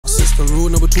The rule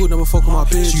number 2, never fuck with my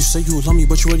bitch. You say you love me,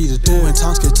 but you ready to dip. When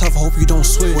times get tough, I hope you don't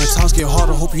switch. When times get hard,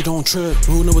 I hope you don't trip.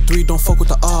 Rule number 3, don't fuck with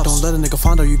the odds. Don't let a nigga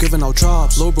find out you giving out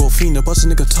jobs. Low bro, fiend, to bust a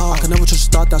nigga top. I can never touch the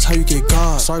thought, that's how you get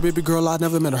God. Sorry baby girl, I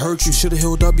never meant to hurt you. Should've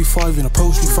healed up before I even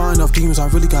approached you. Fine enough demons, I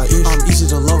really got issues. I'm easy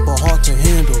to love, but hard to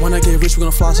handle. When I get rich, we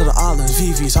gonna fly to the islands.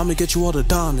 VVs, I'ma get you all the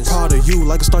diamonds. Proud of you,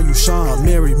 like a star you shine.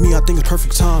 Marry me, I think it's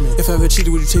perfect timing. If I ever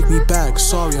cheated, would you take me back?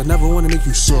 Sorry, I never wanna make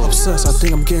you so obsessed. I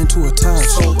think I'm getting too attached.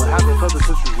 So what happened ever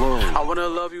since you learned? I wanna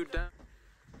love you down.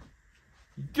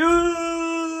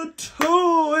 Good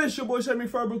too. It's your boy Sammy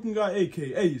Fry Brooklyn guy,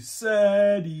 aka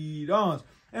Cedii.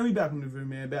 And we back on the video,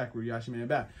 man. Back with Yashi, man.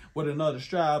 Back with another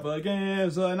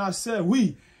extravaganza. And I said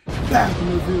we back on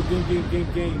the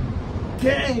video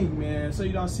gang, man. So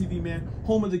you don't CV, man.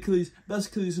 Home of the Achilles, best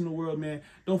Achilles in the world, man.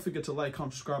 Don't forget to like,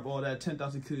 comment, subscribe, all that.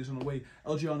 10,000 Achilles on the way.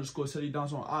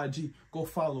 LGR_Cedii on IG. Go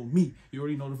follow me. You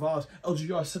already know the vibes.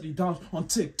 LGR Cedii on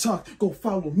TikTok. Go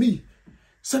follow me.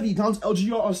 Cedii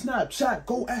LGR on Snapchat.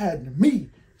 Go add me.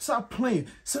 Stop playing.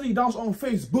 Cedii on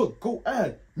Facebook. Go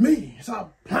add me.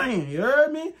 Stop playing. You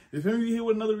heard me? You feel me? We here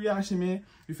with another reaction, man.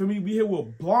 You feel me? We here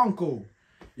with Blanco.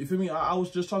 You feel me? I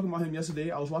was just talking about him yesterday.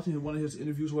 I was watching one of his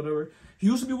interviews, whatever. He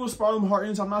used to be with Sparlam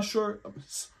Hartons. I'm not sure.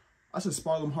 I said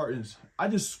Sparlam Hartons.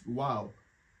 Wow.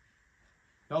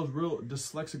 That was real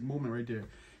dyslexic moment right there.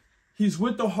 He's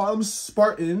with the Harlem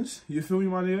Spartans. You feel me,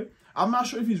 my nigga? I'm not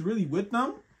sure if he's really with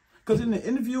them. Because in the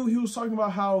interview, he was talking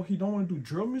about how he don't want to do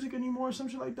drill music anymore or some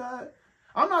shit like that.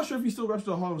 I'm not sure if he still reps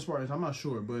the Harlem Spartans. I'm not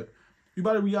sure. But you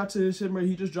better react to this shit, man.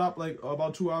 He just dropped like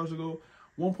about 2 hours ago.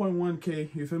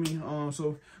 1.1K, you feel me?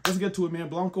 So let's get to it, man.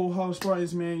 Blanco, Harlem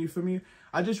Spartans, man, you feel me?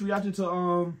 I just reacted to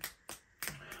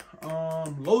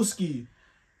Lowski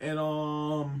and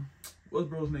what's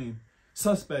bro's name?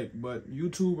 Suspect, but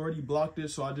YouTube already blocked it,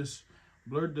 so I just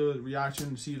blurred the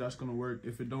reaction to see if that's gonna work.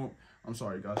 If it don't, I'm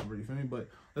sorry guys, you feel me? But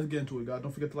let's get into it, guys.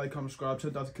 Don't forget to like, comment, subscribe.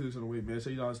 10,000 Killers on the way, man.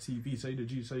 Say you on TV, say the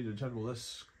G, say the channel.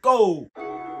 Let's go.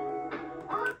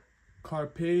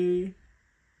 Carpe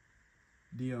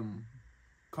Diem.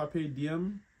 Carpe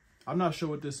Diem. I'm not sure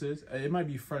what this is. It might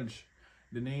be French,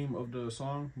 the name of the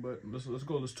song, but let's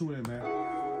go. Let's tune in, man.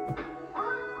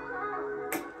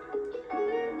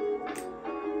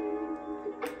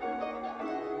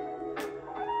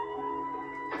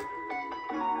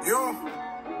 Yo,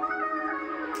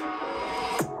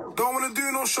 don't wanna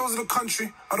do no shows in the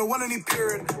country. I don't want any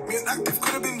period. Me and Active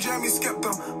could have been Jeremy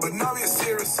Skepta, but now we're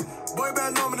serious. Boy,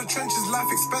 bad norm in the trenches.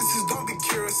 Life expenses. Don't be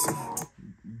curious.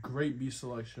 Great beat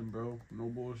selection, bro. No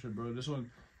bullshit, bro.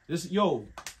 Yo.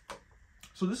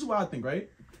 So this is what I think, right?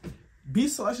 Beat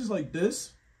selections like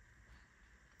this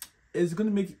is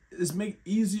gonna make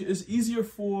easier. It's easier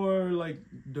for like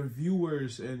the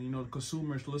viewers and the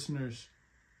consumers, listeners,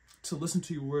 to listen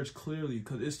to your words clearly,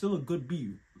 because it's still a good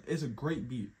beat. It's a great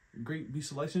beat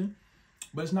selection,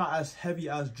 but it's not as heavy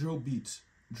as drill beats.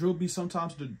 Drill beats,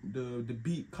 sometimes the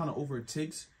beat kind of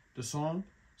overtakes the song.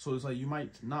 So it's like you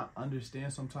might not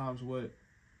understand sometimes what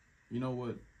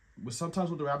sometimes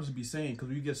what the rappers be saying, because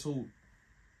we get so,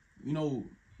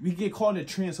 we get caught in the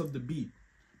trance of the beat.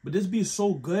 But this beat is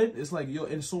so good, it's like, yo,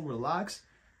 and it's so relaxed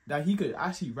that he could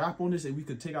actually rap on this and we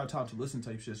could take our time to listen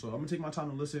type shit. So I'm gonna take my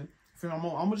time to listen.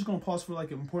 I'm just gonna pause for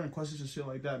like important questions and shit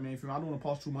like that, man. I don't wanna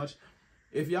pause too much.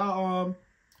 If y'all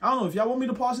I don't know, if y'all want me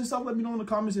to pause and stuff, let me know in the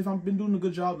comments. If I've been doing a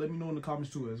good job, let me know in the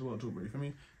comments too, as well, too, bro. You feel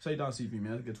me? Say down CP,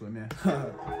 man. Let's get to it, man.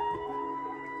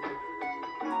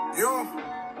 Yo,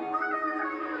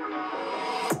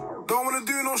 don't wanna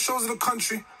do no shows in the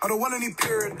country. I don't want any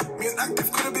period. Me and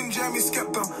Active could have been Jeremy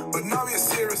Skepta, but now we're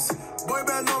serious. Boy,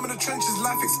 bad norm in the trenches.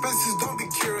 Life expenses. Don't be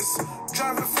curious.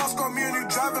 Driving fast, got me a new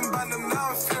driving band, and now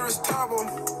I'm furious turbo.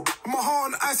 My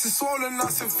heart on ice is swollen, now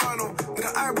it's inferno. With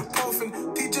an ibuprofen,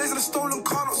 DJs in a stolen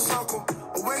car, not circle.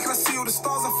 Awake, I see all the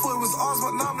stars, I thought it was ours,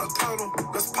 but now I'm nocturnal.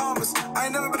 That's Palmas, I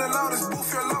ain't never been allowed this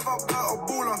booth, your love out, a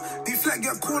baller. Deflect,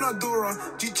 get corner Dora.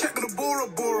 G-check with the Bora.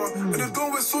 And the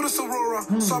door with saw this Aurora.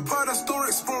 So I put that store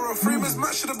Explorer. Freeman's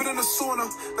match should have been in a sauna.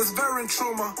 That's veteran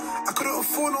trauma. I couldn't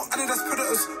afford no Adidas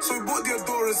Predators, so we bought the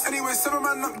Adoras. Anyway, 7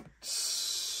 man up.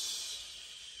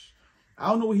 I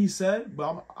don't know what he said,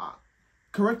 but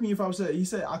correct me if I was saying, he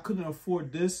said I couldn't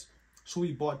afford this, so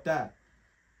we bought that.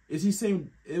 Is he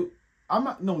saying it?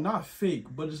 Not fake,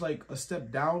 but it's like a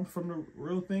step down from the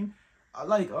real thing. I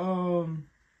don't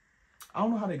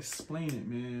know how to explain it,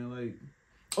 man. Like,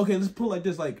 okay, let's put it like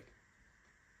this: like,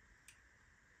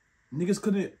 niggas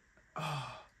couldn't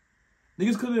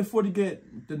afford to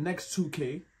get the next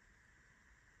 2K.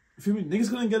 You feel me? Niggas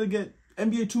couldn't get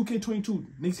NBA 2K22.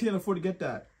 Niggas can't afford to get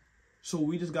that, so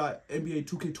we just got NBA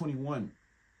 2K21.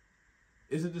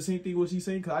 Is it the same thing what he's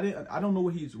saying? Cause I don't know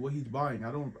what he's buying.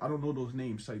 I don't know those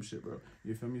names type shit, bro.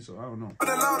 You feel me? So I don't know. The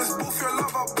loudest booth, your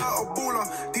love up a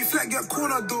baller. Deflect get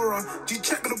corner Dora. G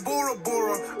check the Bora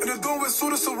Bora. And the door with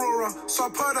Soda Aurora. So I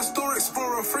put a store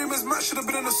explorer. Framers match should have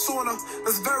been in a sauna.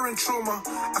 That's veteran trauma.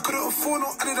 I couldn't afford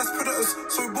no Adidas predators.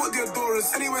 So we bought the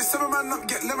Adoras. Anyway, 7 man up,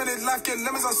 get lemonade. Life get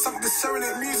lemons. I sunk the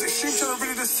serenade. Music stream trying to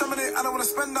really disseminate. I don't want to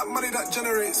spend that money that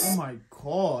generates. Oh my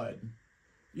god.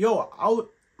 Yo,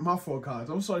 my fault, guys.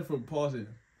 I'm sorry for pausing.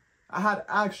 I had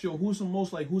asked, yo, who's the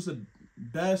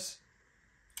best,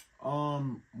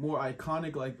 more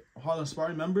iconic, like, Harlem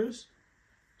Spartan members?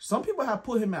 Some people have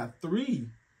put him at 3.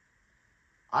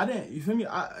 I didn't, you feel me?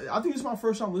 I think it's my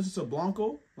first time listening to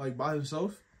Blanco, like, by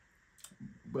himself.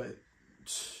 But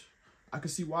I can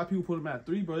see why people put him at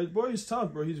 3, bro. This boy is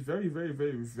tough, bro. He's very, very,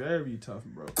 very, very tough,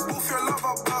 bro. Deflect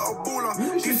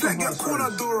get corner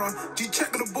Dora. G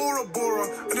check the Bora Bora.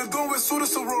 And the door with Soda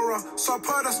Aurora. So I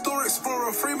put a store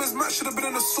explorer. Framers match should have been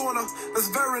in a sauna. That's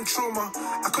veteran trauma.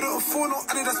 I couldn't afford no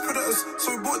Adidas predators.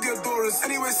 So we bought the Adoras.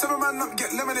 Anyway, 7 man up,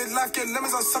 get lemonade. Life get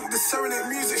lemons. I sunk the serenade.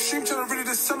 Music stream trying to really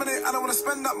disseminate. I don't want to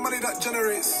spend that money that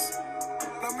generates.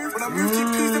 When I move to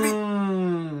please let me.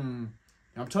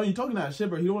 I'm telling you, talking that shit,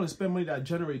 bro. He don't want to spend money that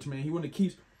generates, man. He want to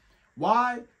keep.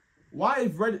 Why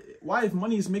if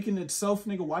money is making itself,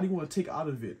 nigga? Why do you want to take out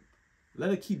of it?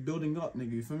 Let it keep building up,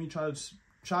 nigga. You feel me? Try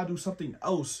to do something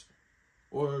else,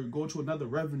 or go to another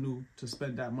revenue to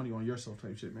spend that money on yourself,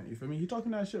 type shit, man. You feel me? He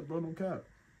talking that shit, bro. No cap.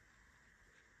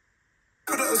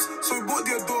 So we bought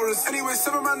the Adoras. Anyway,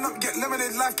 7 man up, get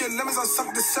lemonade. Life get lemons. I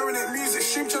sunk the serenade. Music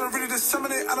stream trying to really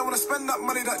disseminate. I don't want to spend that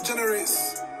money that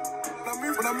generates.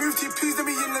 When I move to you, please let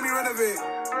me in, let me renovate.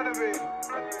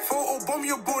 Photo bomb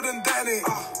your board and detonate.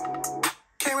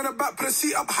 Came in the back, put a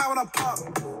seat up high when I park.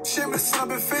 Shameless, I've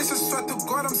been facing, sweat to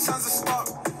God, I'm sounds of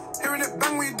start. Hearing it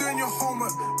bang when you're doing your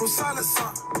homework. No silence,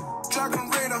 son. Dragon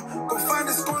Raider, go find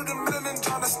this golden melanin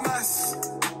jar, that's nice.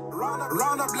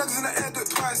 Round up legs in the air, do it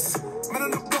twice. Men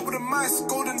on the block with the mice,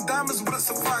 golden diamonds wouldn't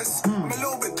suffice. I'm a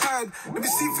little bit tired, let me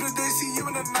see for the day, see you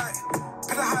in the night.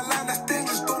 Put a high line, that's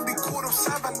dangerous, don't be caught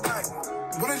upside and die.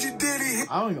 What did you daily hit?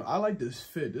 I don't know. I like this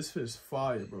fit. This fit is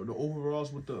fire, bro. The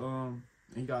overalls with the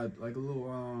he got like a little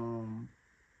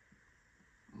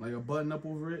like a button up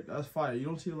over it. That's fire. You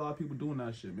don't see a lot of people doing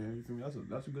that shit, man. You feel me?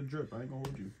 That's a good drip. I ain't gonna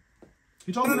hold you.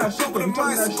 He talking that shit, though. He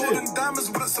talking that shit. Golden diamonds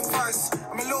wouldn't suffice.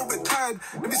 I'm a little bit tired.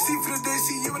 Let me see for the day,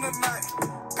 see you in the night.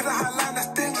 Put a high line, that's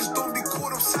dangerous. Don't be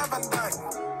caught upside and die.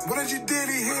 What did you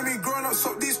daily hear me? Growing up,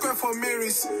 so these square for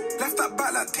Marys. Left that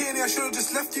back like Tierney. I should have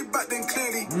just left you back then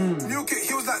clearly. Milk it,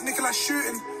 heels like Nicolas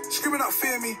shooting. Screaming out,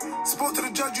 fear me. Spoke to the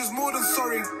judge, was more than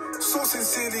sorry. So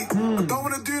sincerely. I don't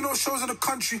want to do no shows in the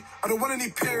country. I don't want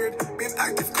any period. Being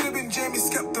active could have been Jamie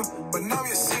Skepta, but now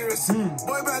it's serious.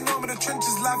 Boy, better know me in the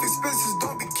trenches. Life expenses,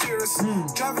 don't be curious.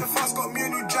 Driving the fast, got me a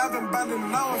new driving band, and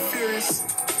now I'm furious.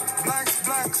 Blanks.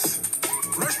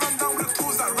 Rush man down with the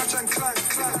tools like Ratchet and Clank.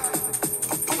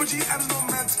 Papa G and no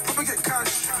meds, Papa get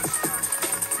cash.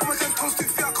 Papa can toast to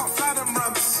feet, I can't fly them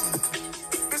ramps.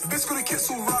 Bitch gonna get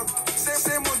so rub.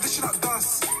 Same old dishing up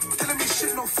dust. Telling me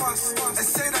shit, no fuss. And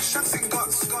say that shanks and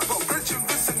guts. Got French and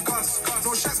Vince and Gus.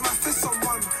 No shanks, my fists on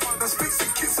one. That's fix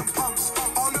and kicks and pumps.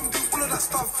 All them do all of that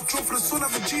stuff. Drove for the soul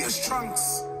of Vegeta's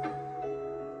trunks.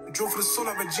 Drove for the soul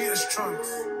of Vegeta's trunks.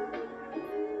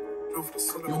 Yo,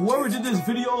 whoever did this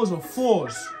video is a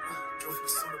force.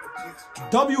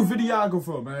 W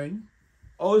videographer, man.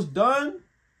 Oh, it's done?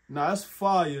 Nah, that's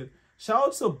fire. Shout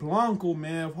out to Blanco,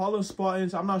 man. Harlem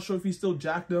Spartans. I'm not sure if he still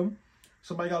jacked them.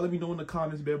 Somebody gotta let me know in the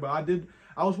comments, man. But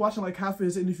I was watching like half of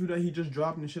his interview that he just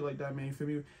dropped and shit like that, man. You feel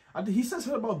me? He said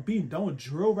something about being done with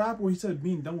drill rap, or he said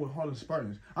being done with Harlem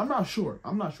Spartans. I'm not sure.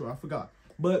 I forgot.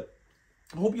 But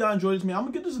I hope y'all enjoyed this, man. I'm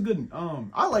gonna give this a good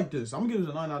I like this. I'm gonna give this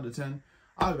a 9 out of 10.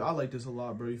 I like this a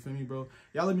lot, bro. You feel me, bro?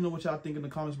 Y'all let me know what y'all think in the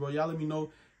comments, bro. Y'all let me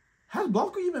know. Has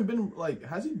Blanco even been like?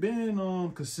 Has he been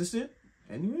consistent?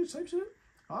 Anyway, type shit.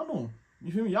 I don't know.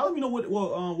 You feel me? Y'all let me know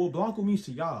what Blanco means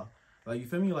to y'all. Like, you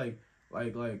feel me? Like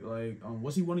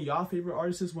was he one of y'all favorite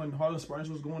artists when Harlem Spartans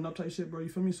was going up type shit, bro? You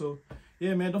feel me? So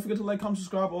yeah, man. Don't forget to like, comment,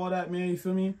 subscribe, all that, man. You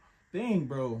feel me? Dang,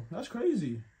 bro, that's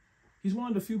crazy. He's one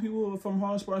of the few people from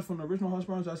Harlem Spartans, from the original Harlem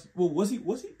Spartans. That's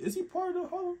is he part of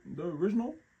the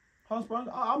original Harlem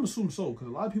Spartans? I'm assuming so, because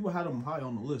a lot of people had him high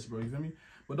on the list, bro. You feel me?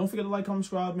 But don't forget to like, comment,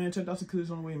 subscribe, man. Check out the clips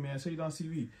on the way, man. Say you down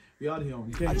TV. We out of here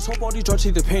on I just hope all these drugs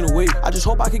take the pain away. I just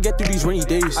hope I could get through these rainy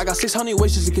days. I got 600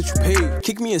 ways just to get you paid.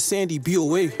 Kick me and Sandy, be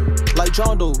away. Like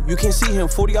John Doe, you can't see him.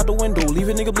 40 out the window, leave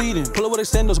a nigga bleeding. Pull up with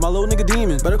extenders, my little nigga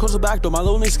Dimez. Better close the back door, my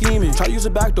little nigga scheming. Try to use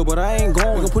the back door, but I ain't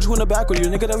going. We gon' put you in the back with your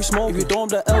nigga that we smoke. If you throw him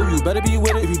the L, you better be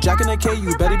with it. If you jacking that K,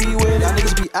 you better be with it. Y'all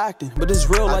niggas be acting, but it's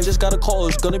real. I just got a call,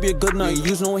 it's gonna be a good night.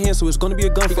 Use no hands, so it's gonna be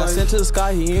a gunfight. He got sent to the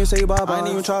sky, he ain't say bye-bye. I ain't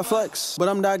even try to flex, but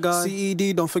I'm that guy.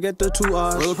 Cedii, don't forget the 2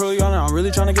 eyes. Real pretty on it, I'm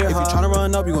really trying to get high. If you trying to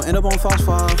run up, you gon' end up on Fox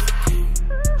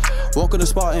 5. Walk in the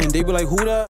spot and they be like, who that?